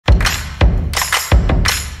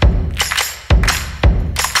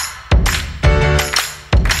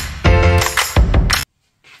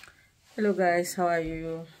Hello guys, how are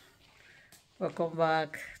you? Welcome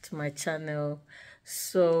back to my channel.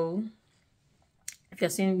 So if you're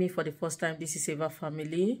seeing me for the first time, this is Eva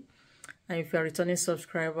Family, and if you're returning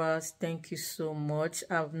subscribers, thank you so much.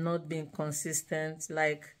 I've not been consistent.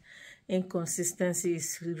 Like, inconsistency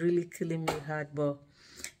is really killing me hard, but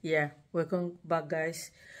yeah, welcome back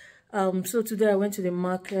guys. So today I went to the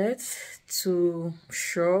market to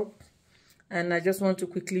shop, and I just want to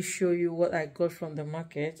quickly show you what I got from the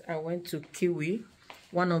market. I went to Kiwi,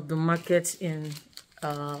 one of the markets in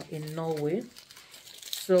Norway.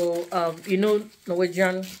 So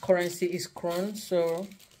Norwegian currency is krone, so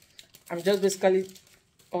I'm just basically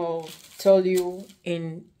tell you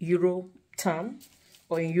in euro term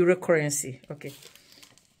or in euro currency. Okay,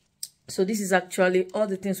 so this is actually all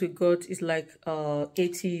the things we got is like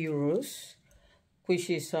 80 euros, which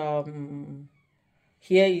is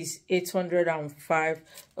here is 805.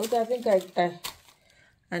 Okay, I think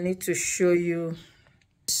I need to show you.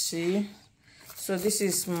 See, so this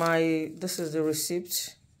is the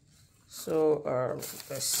receipt. So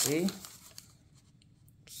let's see.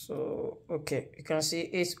 So okay, you can see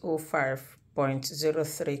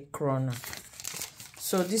 805.03 krona.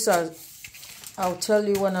 So these are, I'll tell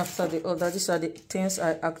you one after the other. These are the things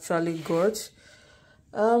I actually got.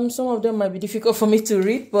 Some of them might be difficult for me to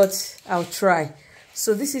read, but I'll try.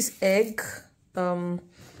 So this is egg. I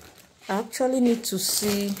actually need to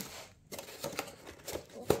see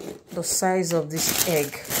the size of this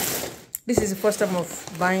egg. This is the first time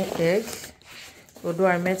of buying egg, although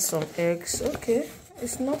I made some eggs. Okay,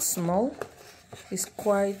 it's not small, it's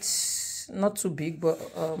quite not too big, but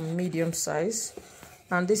medium size.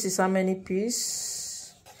 And this is how many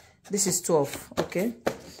pieces? This is 12. Okay,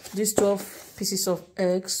 these 12 pieces of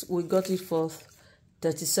eggs, we got it for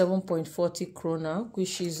 37.40 krona,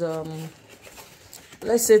 which is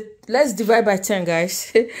let's divide by 10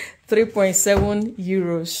 guys. 3.7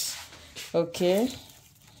 euros. Okay,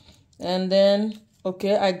 and then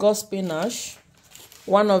okay, I got spinach.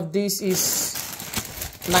 One of these is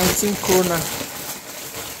 19 krona.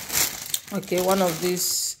 Okay, one of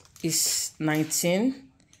these is 19,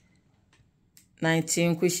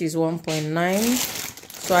 which is 1.9.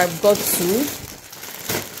 so I've got 2.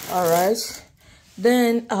 All right,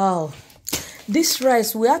 then this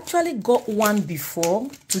rice, we actually got one before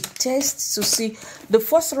to test to see. The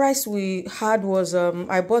first rice we had was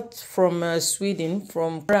I bought from Sweden,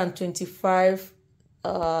 from 125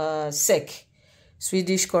 SEK,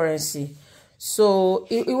 Swedish currency. So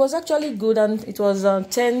it was actually good, and it was 10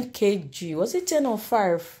 kg. Was it 10 or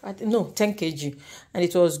 5? No, 10 kg, and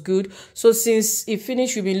it was good. So since it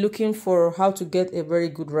finished, we've been looking for how to get a very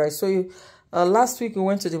good rice. So last week we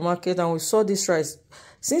went to the market and we saw this rice.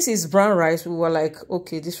 Since it's brown rice, we were like,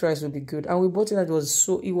 okay, this rice will be good, and we bought it, and it was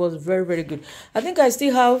very, very good. I think I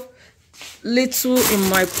still have little in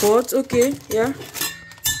my pot. Okay, yeah,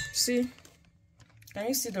 see, can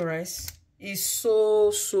you see the rice? It's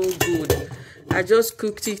so good. I just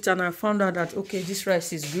cooked it and I found out that okay, this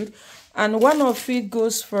rice is good, and one of it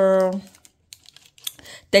goes for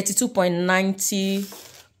 32.90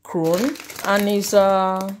 krone, and it's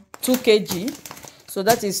 2 kg, so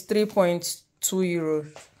that is 3.2 euros,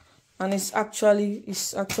 and it's actually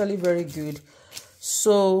very good.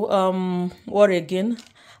 So what again?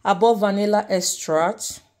 Above vanilla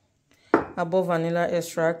extract. I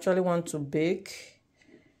actually want to bake.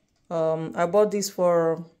 I bought this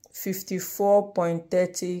for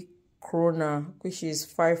 54.30 krona, which is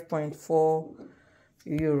 5.4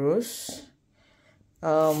 euros.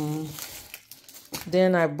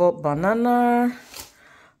 Then I bought banana.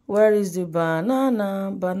 Where is the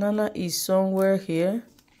banana? Banana is somewhere here.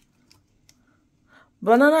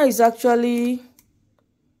 Banana is actually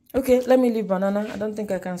okay. Let me leave banana. I don't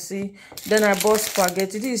think I can see. Then I bought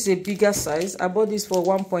spaghetti. This is a bigger size. I bought this for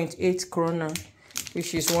 1.8 krona,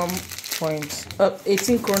 which is 18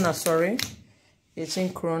 krona. Sorry, 18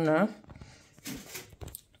 krona.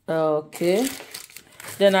 Okay.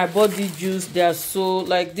 Then I bought the juice. They are so,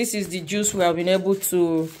 like, this is the juice we have been able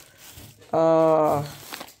to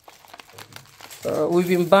we've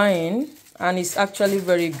been buying, and it's actually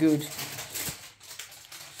very good.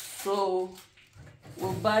 So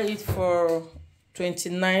we'll buy it for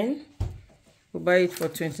 29.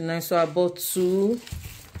 So I bought 2.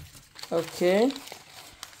 Okay,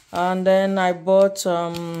 and then I bought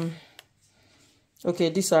okay,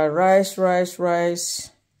 these are rice. I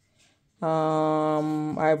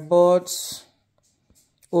bought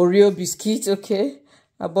Oreo biscuit. Okay,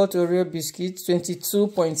 I bought Oreo biscuit,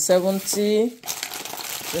 22.70.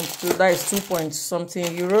 That is 2 point something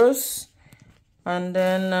euros. And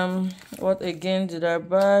then what again did I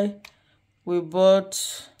buy? We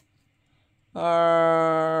bought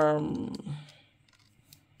 1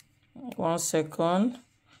 second.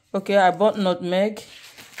 Okay, I bought nutmeg.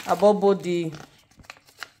 I bought both they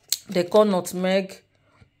call nutmeg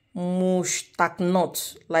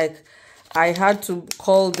mustaknot. Like, I had to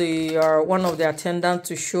call the one of the attendants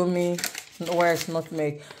to show me where it's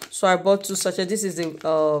nutmeg. So I bought 2 sachets. This is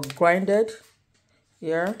the grinded,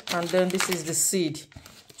 yeah, and then this is the seed.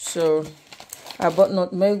 So I bought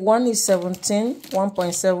nutmeg. One is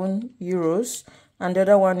 1.7 euros, and the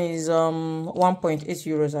other one is 1.8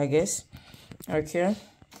 euros, I guess. Okay.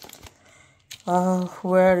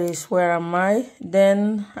 Where am I?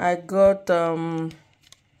 Then I got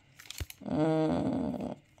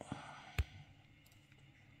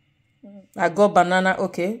banana.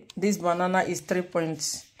 Okay, this banana is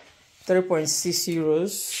 3.6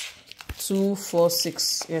 euros,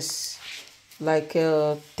 246, yes, like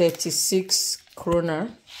 36 krona.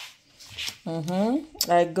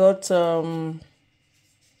 I got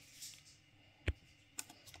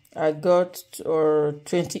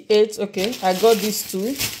 28. Okay, I got these 2,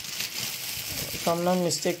 if I'm not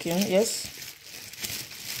mistaken. Yes,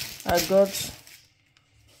 I got,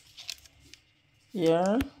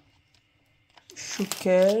 yeah,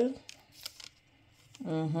 sugar.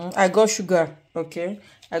 I got sugar. Okay,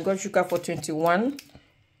 I got sugar for 21,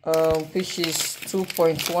 which is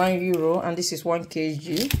 2.1 euro, and this is 1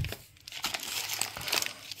 kg.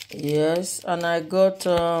 Yes, and I got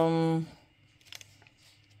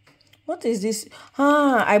what is this?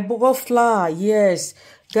 I bought flour. Yes,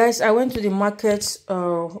 guys, I went to the market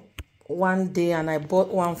one day and I bought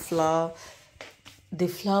 1 flour. The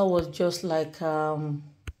flour was just like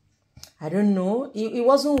I don't know, it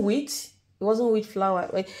wasn't wheat. It wasn't wheat flour.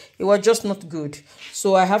 It was just not good.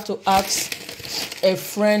 So I have to ask a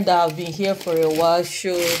friend that I've been here for a while.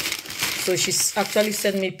 So she's actually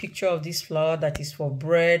sent me a picture of this flour that is for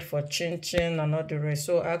bread, for chin and all the rest.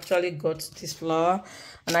 So I actually got this flour,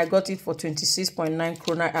 and I got it for 26.9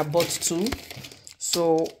 krona. I bought 2,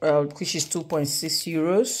 so which is 2.6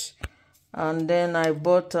 euros. And then I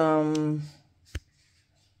bought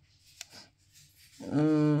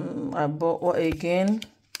what again?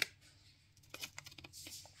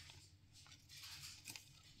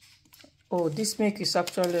 Oh, this milk is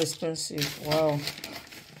actually expensive. Wow.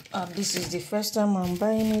 This is the first time I'm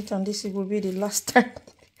buying it, and this will be the last time.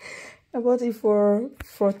 I bought it for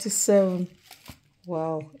 47.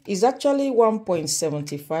 Wow. It's actually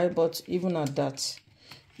 1.75, but even at that,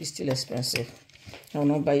 it's still expensive. I will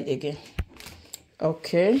not buy it again.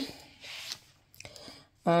 Okay.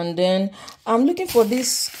 And then I'm looking for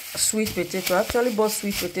this sweet potato. I actually bought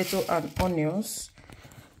sweet potato and onions.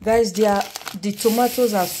 Guys, the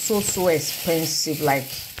tomatoes are so expensive. Like,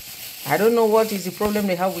 I don't know what is the problem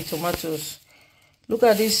they have with tomatoes. Look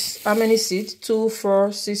at this. How many seeds? 2,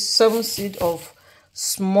 4, 6, 7 seeds of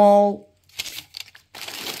small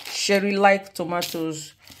cherry-like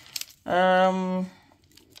tomatoes. I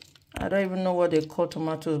don't even know what they call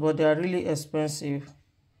tomatoes, but they are really expensive.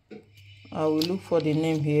 I will look for the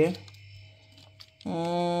name here.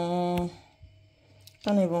 Can't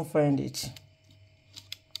even find it.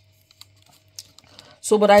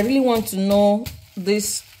 So, but I really want to know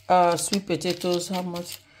this sweet potatoes, how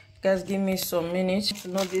much. Guys, give me some minutes to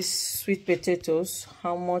know these sweet potatoes,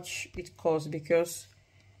 how much it costs, because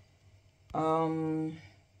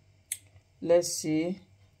let's see.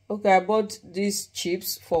 Okay, I bought these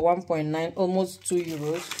chips for 1.9, almost 2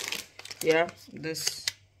 euros. Yeah, this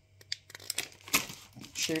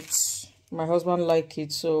chips, my husband liked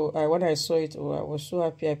it, so when I saw it, I was so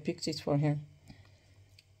happy. I picked it for him.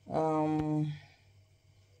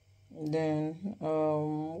 Then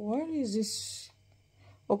what is this?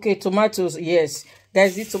 Okay, tomatoes. Yes,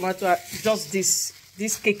 guys, the tomato are just this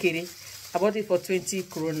kekere. I bought it for 20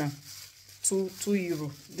 krona, 2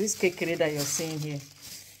 euro. This kekere that you're seeing here,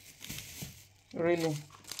 really,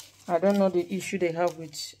 I don't know the issue they have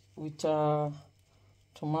with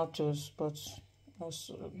tomatoes, but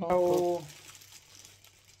also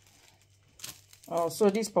so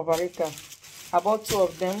this paprika, I bought 2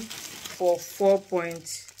 of them for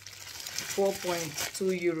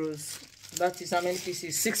 4.2 euros. That is how many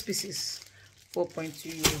pieces? 6 pieces,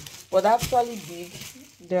 4.2 euros. But actually big,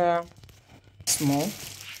 they're small.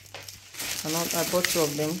 And I bought 2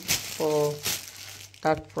 of them for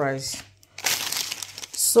that price.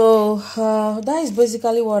 So that is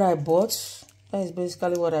basically what I bought. That is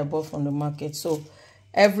basically what I bought from the market. So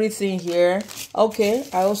everything here. Okay,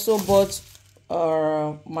 I also bought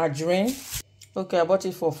margarine. Okay, I bought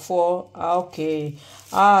it for 4. Okay.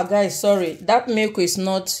 Guys, sorry, that milk is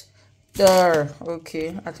not there.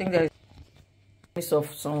 Okay, I think there is a miss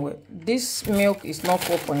of somewhere. This milk is not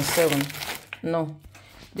 4.7. No,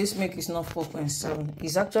 this milk is not 4.7.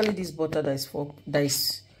 It's actually this butter that is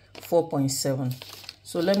 4.7.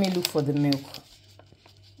 So let me look for the milk.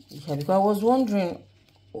 Yeah, because I was wondering,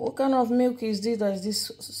 what kind of milk is this that is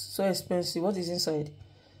this so expensive? What is inside?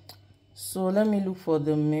 So let me look for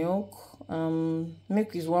the milk.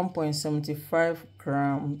 Milk is 1.75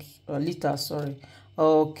 grams liters, sorry.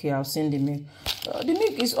 Okay, I've seen the milk. The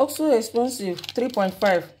milk is also expensive,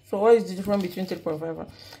 3.5. So what is the difference between 3.5?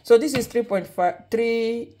 So this is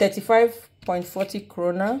 35.40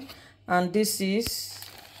 krona, and this is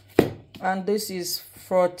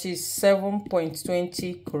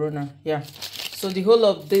 47.20 krona. Yeah. So the whole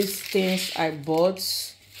of these things I bought,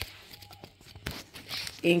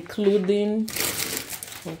 including,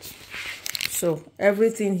 so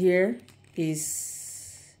everything here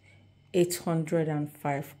is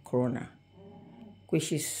 805 krona,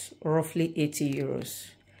 which is roughly 80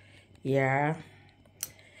 euros. Yeah,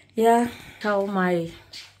 how my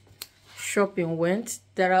shopping went.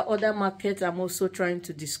 There are other markets I'm also trying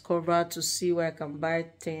to discover to see where I can buy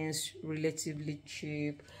things relatively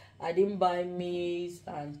cheap. I didn't buy meat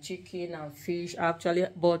and chicken and fish. I actually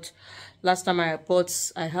bought, last time I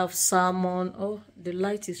bought, I have salmon. Oh, the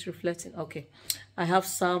light is reflecting. Okay, I have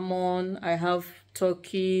salmon, I have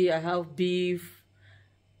turkey, I have beef.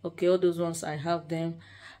 Okay, all those ones I have them.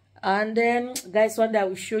 And then guys, one day I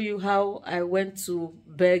will show you how I went to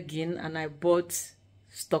Bergen and I bought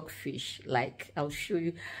stockfish. Like, I'll show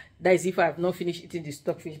you. That is if I have not finished eating the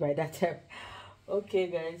stockfish by that time. Okay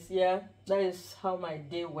guys, yeah, that is how my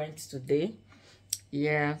day went today.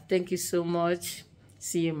 Yeah, thank you so much.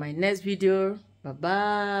 See you in my next video. Bye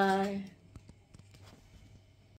bye.